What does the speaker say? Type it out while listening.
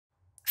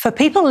For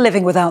people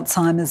living with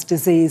Alzheimer's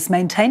disease,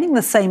 maintaining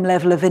the same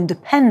level of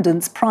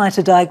independence prior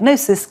to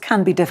diagnosis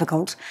can be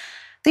difficult.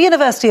 The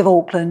University of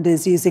Auckland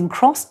is using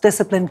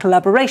cross-discipline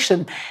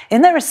collaboration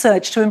in their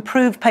research to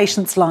improve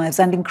patients' lives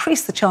and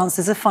increase the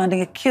chances of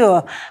finding a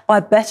cure by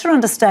better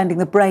understanding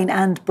the brain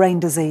and brain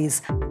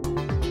disease.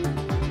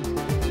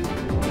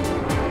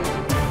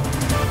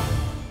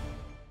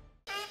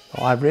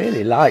 Oh, I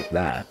really like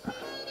that.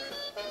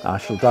 I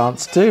shall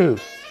dance too.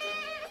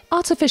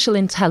 Artificial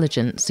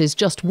intelligence is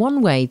just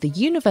one way the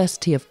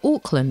University of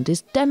Auckland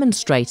is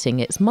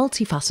demonstrating its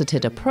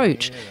multifaceted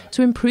approach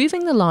to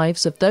improving the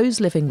lives of those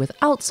living with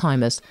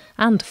Alzheimer's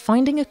and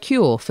finding a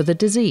cure for the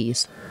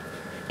disease.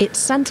 Its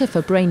Centre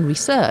for Brain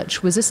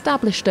Research was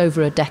established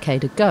over a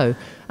decade ago,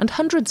 and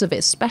hundreds of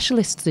its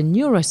specialists in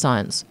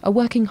neuroscience are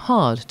working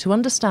hard to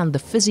understand the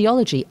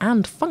physiology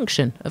and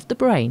function of the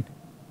brain.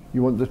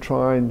 You want to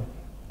try and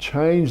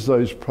change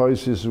those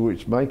processes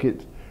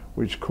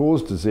which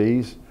cause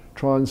disease,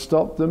 try and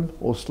stop them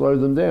or slow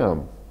them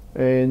down.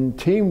 And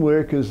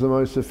teamwork is the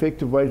most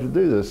effective way to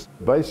do this.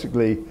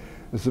 Basically,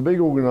 it's a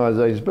big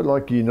organisation, a bit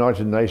like the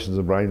United Nations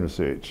of brain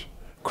research.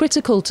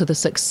 Critical to the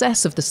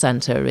success of the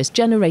centre is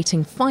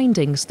generating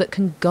findings that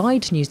can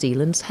guide New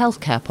Zealand's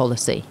healthcare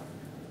policy.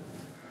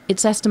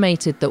 It's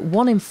estimated that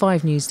 1 in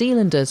 5 New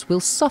Zealanders will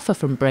suffer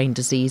from brain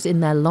disease in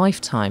their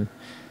lifetime.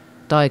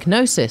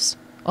 Diagnosis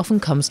often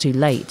comes too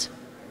late.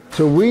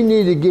 So we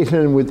need to get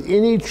in with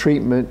any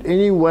treatment,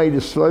 any way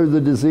to slow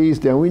the disease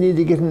down. We need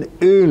to get in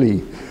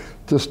early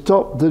to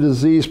stop the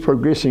disease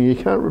progressing. You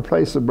can't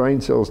replace the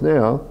brain cells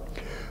now,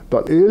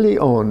 but early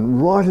on,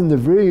 right in the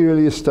very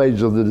earliest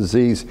stages of the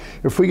disease,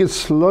 if we could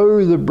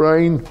slow the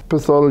brain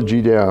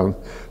pathology down,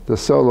 the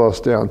cell loss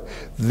down,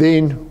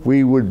 then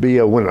we would be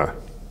a winner.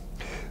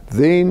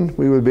 Then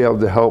we would be able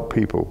to help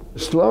people.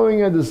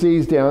 Slowing a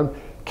disease down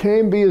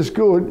can be as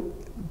good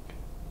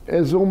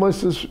as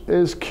almost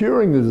as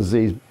curing the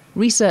disease.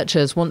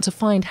 Researchers want to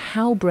find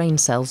how brain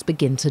cells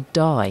begin to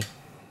die.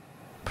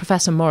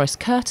 Professor Maurice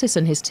Curtis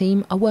and his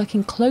team are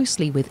working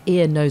closely with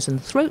ear, nose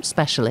and throat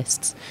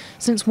specialists,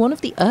 since one of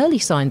the early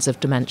signs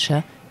of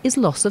dementia is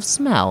loss of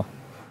smell.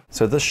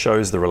 So this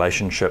shows the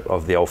relationship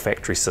of the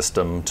olfactory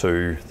system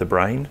to the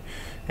brain,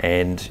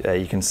 and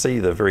you can see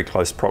the very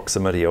close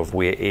proximity of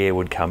where air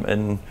would come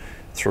in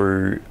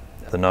through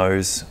the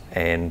nose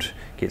and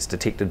gets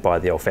detected by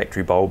the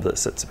olfactory bulb that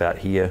sits about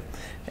here,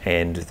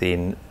 and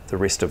then the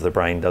rest of the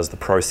brain does the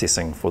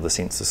processing for the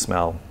sense of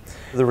smell.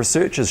 The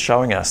research is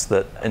showing us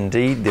that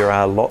indeed there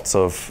are lots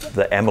of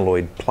the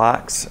amyloid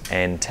plaques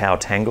and tau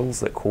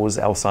tangles that cause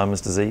Alzheimer's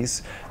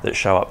disease that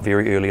show up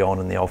very early on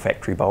in the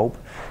olfactory bulb,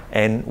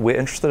 and we're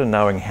interested in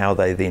knowing how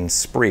they then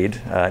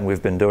spread, and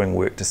we've been doing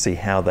work to see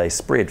how they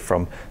spread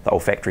from the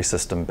olfactory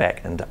system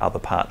back into other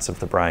parts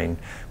of the brain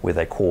where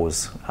they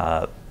cause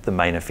the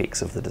main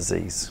effects of the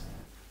disease.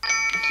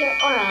 Kia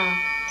ora.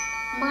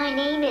 My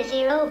name is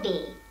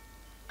Irobi.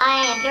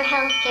 I am your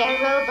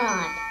healthcare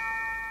robot.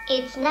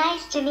 It's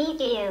nice to meet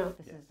you.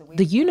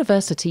 The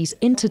university's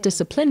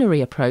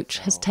interdisciplinary approach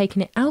has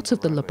taken it out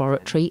of the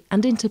laboratory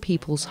and into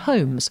people's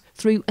homes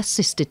through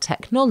assisted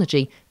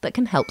technology that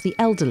can help the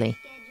elderly,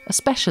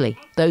 especially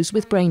those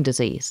with brain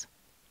disease.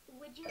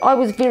 I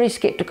was very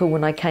sceptical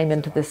when I came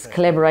into this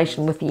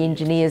collaboration with the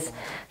engineers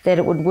that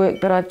it would work,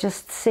 but I've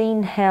just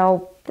seen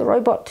how the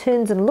robot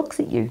turns and looks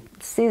at you.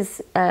 It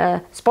says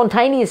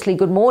spontaneously,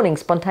 good morning,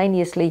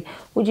 spontaneously,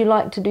 would you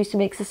like to do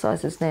some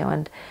exercises now?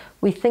 And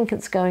we think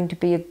it's going to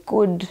be a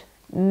good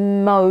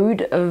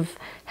mode of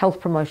health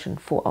promotion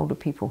for older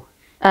people.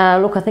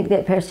 Look, I think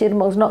that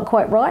paracetamol's not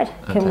quite right.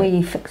 Okay. Can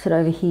we fix it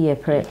over here,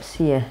 perhaps?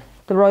 Here.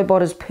 The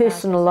robot is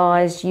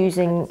personalised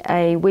using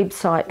a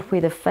website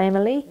where the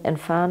family and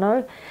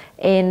whānau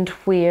and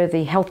where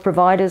the health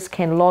providers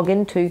can log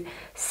in to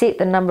set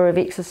the number of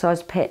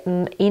exercise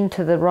pattern,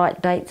 enter the right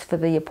dates for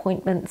the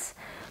appointments,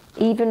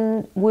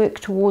 even work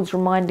towards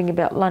reminding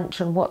about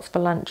lunch and what's for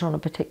lunch on a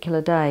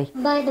particular day.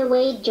 By the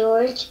way,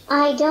 George,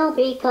 I don't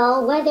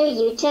recall whether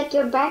you took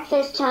your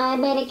breakfast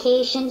time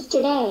medications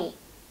today.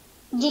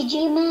 Did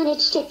you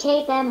manage to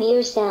take them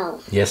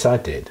yourself? Yes, I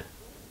did.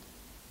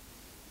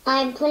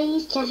 I'm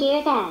pleased to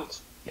hear that.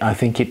 I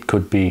think it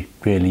could be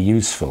really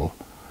useful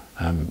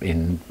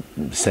in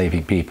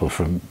saving people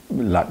from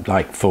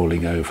like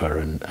falling over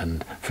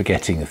and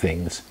forgetting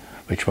things,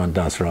 which one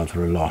does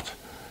rather a lot.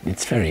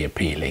 It's very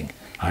appealing.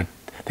 I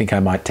think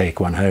I might take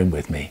one home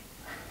with me.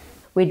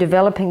 We're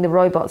developing the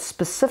robot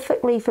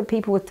specifically for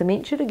people with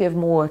dementia to give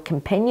more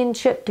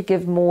companionship, to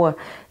give more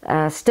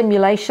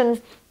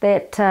stimulation,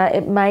 that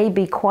it may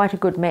be quite a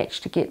good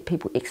match to get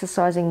people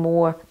exercising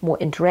more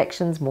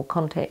interactions, more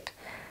contact.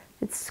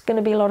 It's going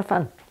to be a lot of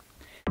fun.